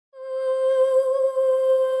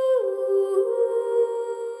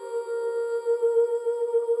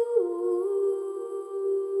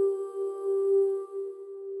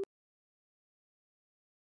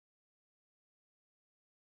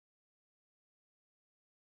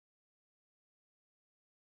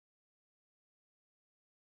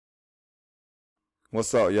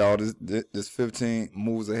What's up, y'all? This 15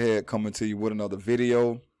 moves ahead coming to you with another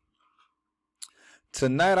video.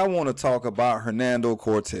 Tonight I want to talk about Hernando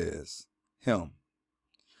Cortes. Him.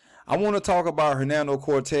 I want to talk about Hernando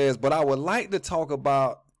Cortes, but I would like to talk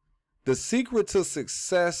about the secret to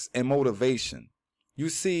success and motivation. You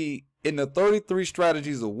see, in the 33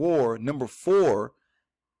 Strategies of War, number 4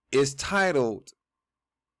 is titled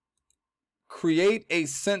Create a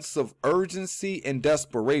Sense of Urgency and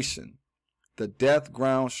Desperation. The Death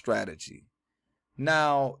Ground Strategy.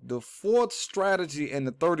 Now, the 4th strategy in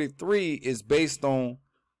the 33 is based on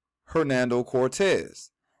Hernando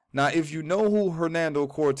Cortes. Now, if you know who Hernando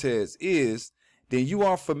Cortes is, then you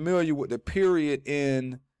are familiar with the period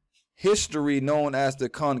in history known as the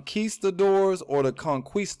conquistadors or the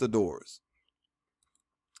conquistadors.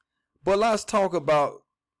 But let's talk about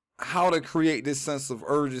how to create this sense of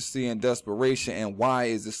urgency and desperation and why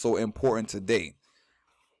is it so important today.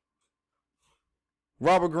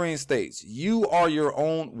 Robert Greene states, you are your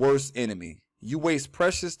own worst enemy. You waste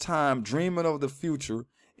precious time dreaming of the future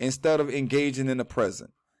instead of engaging in the present.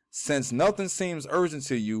 Since nothing seems urgent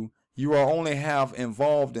to you, you are only half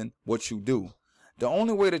involved in what you do. The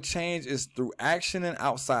only way to change is through action and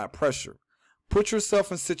outside pressure. Put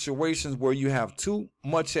yourself in situations where you have too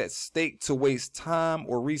much at stake to waste time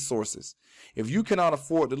or resources. If you cannot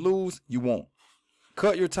afford to lose, you won't.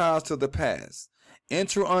 Cut your ties to the past.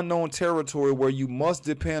 Enter unknown territory where you must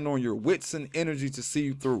depend on your wits and energy to see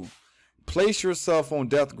you through. Place yourself on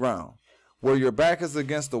death ground, where your back is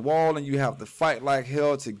against the wall and you have to fight like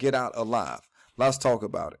hell to get out alive. Let's talk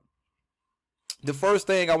about it. The first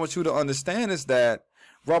thing I want you to understand is that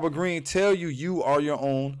Robert Greene tells you you are your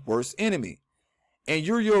own worst enemy. And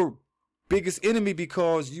you're your biggest enemy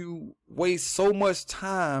because you waste so much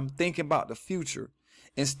time thinking about the future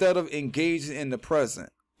instead of engaging in the present.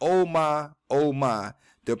 Oh my,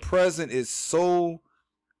 the present is so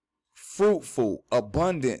fruitful,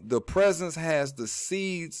 abundant. The present has the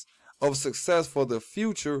seeds of success for the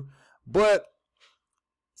future, but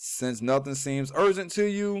since nothing seems urgent to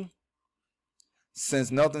you,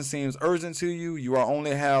 you are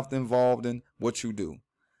only half involved in what you do.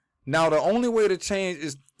 Now, the only way to change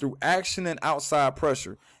is through action and outside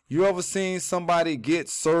pressure. You ever seen somebody get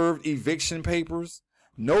served eviction papers?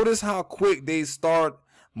 Notice how quick they start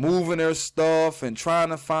moving their stuff and trying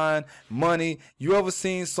to find money. You ever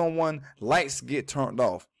seen someone lights get turned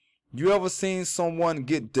off? You ever seen someone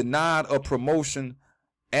get denied a promotion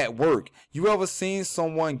at work? You ever seen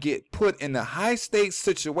someone get put in a high stakes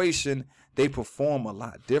situation? They perform a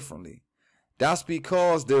lot differently. That's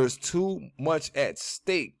because there's too much at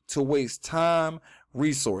stake to waste time,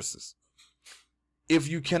 resources. If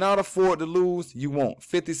you cannot afford to lose, you won't.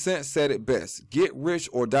 50 Cent said it best. Get rich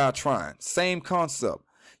or die trying. Same concept.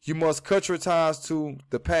 You must cut your ties to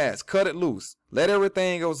the past. Cut it loose. Let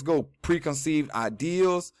everything else go. Preconceived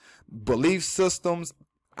ideals, belief systems,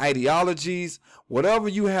 ideologies, whatever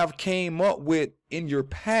you have came up with in your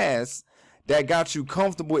past that got you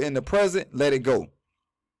comfortable in the present, let it go.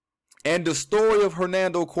 And the story of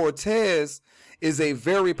Hernando Cortes is a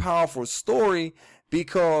very powerful story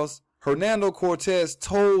because Hernando Cortes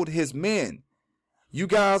told his men, you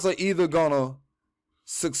guys are either gonna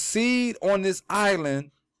succeed on this island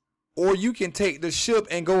or you can take the ship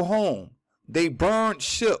and go home. They burned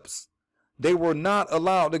ships. They were not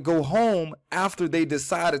allowed to go home after they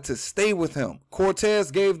decided to stay with him.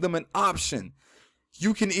 Cortes gave them an option.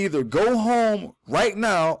 You can either go home right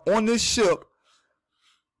now on this ship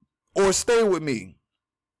or stay with me.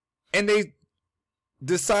 And they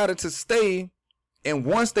decided to stay. And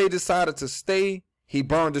once they decided to stay, he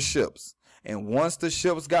burned the ships. And once the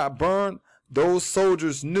ships got burned, those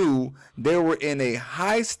soldiers knew they were in a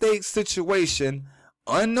high stakes situation,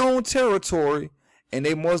 unknown territory, and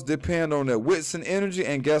they must depend on their wits and energy.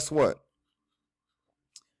 And guess what?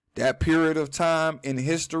 That period of time in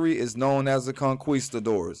history is known as the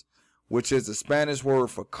conquistadors, which is the Spanish word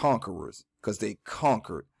for conquerors, because they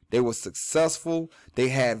conquered. They were successful. They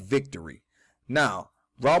had victory. Now,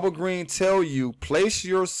 Robert Greene tell you, place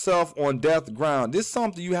yourself on death ground. This is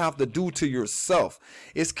something you have to do to yourself.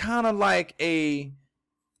 It's kind of like a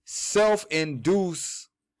self-induced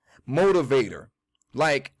motivator.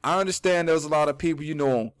 Like, I understand there's a lot of people,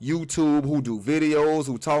 on YouTube who do videos,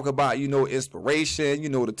 who talk about, inspiration,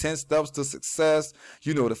 the 10 steps to success,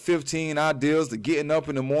 the 15 ideas to getting up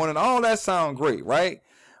in the morning. All that sound great, right?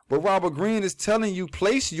 But Robert Greene is telling you,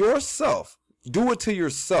 place yourself, do it to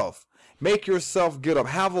yourself. Make yourself get up,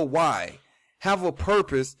 have a why, have a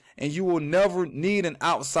purpose, and you will never need an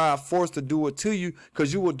outside force to do it to you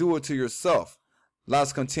because you will do it to yourself.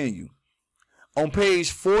 Let's continue. On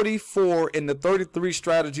page 44 in the 33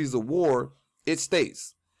 Strategies of War, It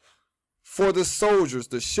states, for the soldiers,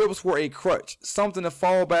 the ships were a crutch, something to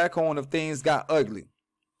fall back on if things got ugly.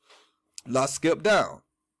 Let's skip down.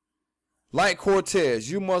 Like Cortes,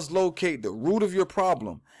 you must locate the root of your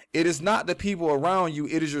problem. It is not the people around you,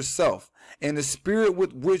 it is yourself and the spirit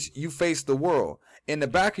with which you face the world. In the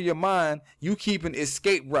back of your mind, you keep an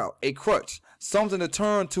escape route, a crutch, something to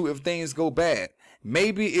turn to if things go bad.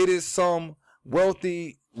 Maybe it is some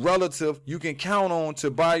wealthy relative you can count on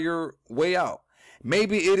to buy your way out.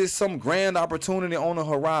 Maybe it is some grand opportunity on the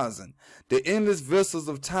horizon, the endless vistas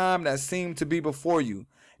of time that seem to be before you.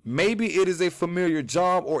 Maybe it is a familiar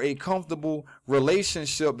job or a comfortable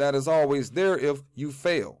relationship that is always there if you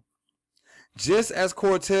fail. Just as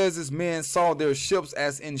Cortez's men saw their ships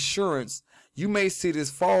as insurance, you may see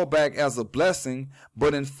this fallback as a blessing,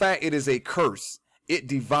 but in fact it is a curse. It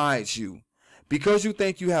divides you. Because you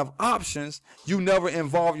think you have options, you never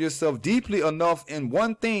involve yourself deeply enough in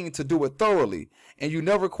one thing to do it thoroughly, and you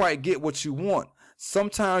never quite get what you want.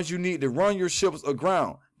 Sometimes you need to run your ships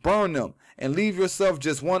aground, burn them, and leave yourself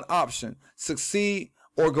just one option: succeed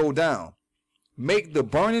or go down. Make the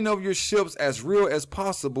burning of your ships as real as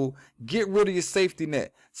possible. Get rid of your safety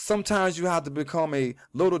net. Sometimes you have to become a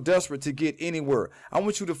little desperate to get anywhere. I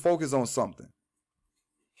want you to focus on something.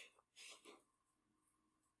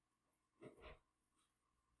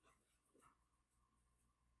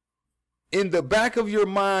 In the back of your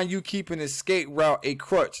mind, you keep an escape route, a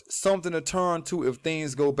crutch, something to turn to if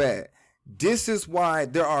things go bad. This is why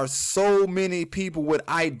there are so many people with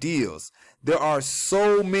ideas. There are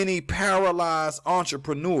so many paralyzed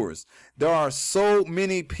entrepreneurs. There are so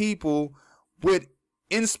many people with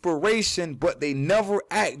inspiration, but they never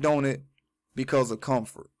act on it because of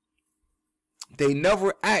comfort. They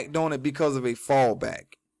never act on it because of a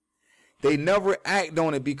fallback. They never act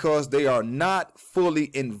on it because they are not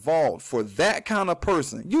fully involved. For that kind of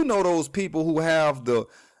person, you know, those people who have the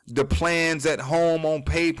plans at home on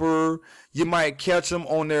paper. You might catch them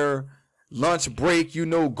on their lunch break, you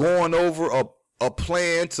know, going over a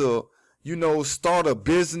plan to, you know, start a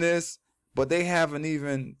business, but they haven't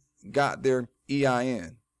even got their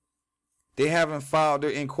EIN. They haven't filed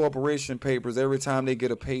their incorporation papers every time they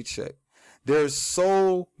get a paycheck. There's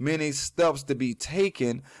so many steps to be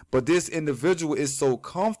taken, but this individual is so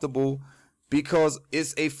comfortable because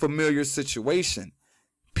it's a familiar situation.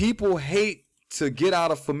 People hate to get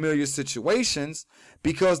out of familiar situations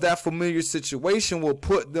because that familiar situation will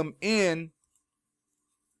put them in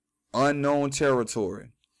unknown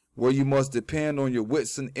territory where you must depend on your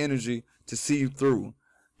wits and energy to see you through.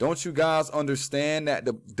 Don't you guys understand that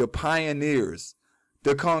the pioneers,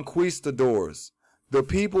 the conquistadors, the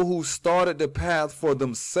people who started the path for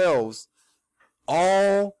themselves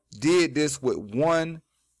all did this with one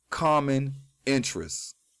common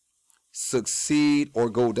interest: succeed or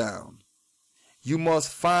go down. You must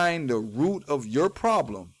find the root of your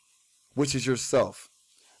problem, which is yourself.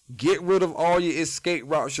 Get rid of all your escape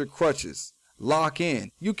routes, your crutches. Lock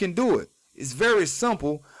in. You can do it. It's very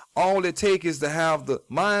simple. All it takes is to have the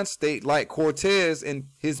mind state like Cortes and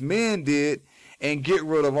his men did and get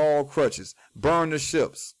rid of all crutches. Burn the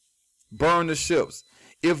ships. Burn the ships.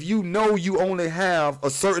 If you know you only have a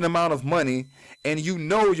certain amount of money and you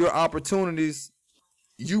know your opportunities,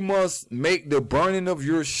 you must make the burning of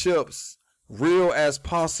your ships real as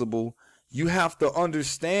possible. You have to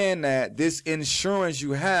understand that this insurance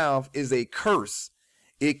you have is a curse.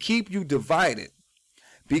 It keeps you divided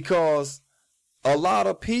because a lot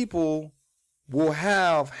of people will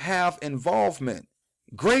have involvement.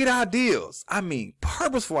 Great ideas. I mean,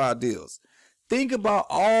 purposeful ideas. Think about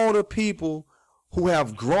all the people who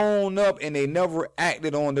have grown up and they never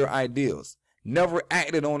acted on their ideas, never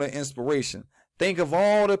acted on their inspiration. Think of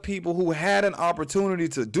all the people who had an opportunity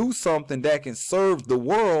to do something that can serve the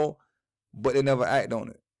world, but they never act on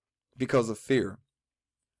it because of fear.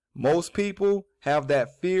 Most people have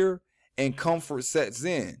that fear and comfort sets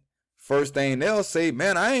in. First thing they'll say,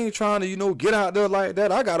 man, I ain't trying to, you know, get out there like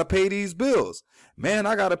that. I got to pay these bills. Man,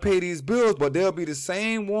 I got to pay these bills. But they'll be the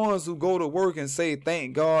same ones who go to work and say,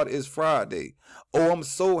 thank God it's Friday. Oh, I'm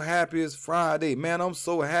so happy it's Friday. Man, I'm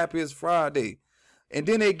so happy it's Friday. And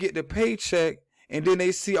then they get the paycheck and then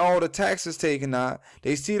they see all the taxes taken out.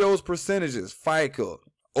 They see those percentages: FICA,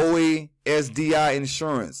 OA, SDI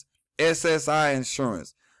insurance, SSI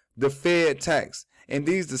insurance, the Fed tax. And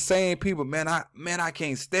these the same people, man, I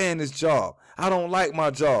can't stand this job. I don't like my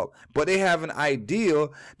job. But they have an idea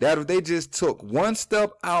that if they just took one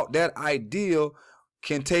step out, that idea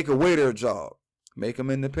can take away their job, make them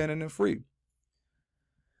independent and free.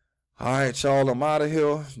 All right, y'all, I'm out of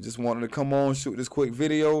here. Just wanted to come on, shoot this quick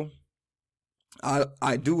video.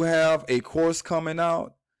 I do have a course coming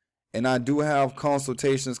out, And I do have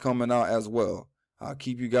consultations coming out as well. I'll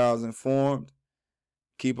keep you guys informed.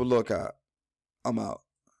 Keep a lookout. I'm out.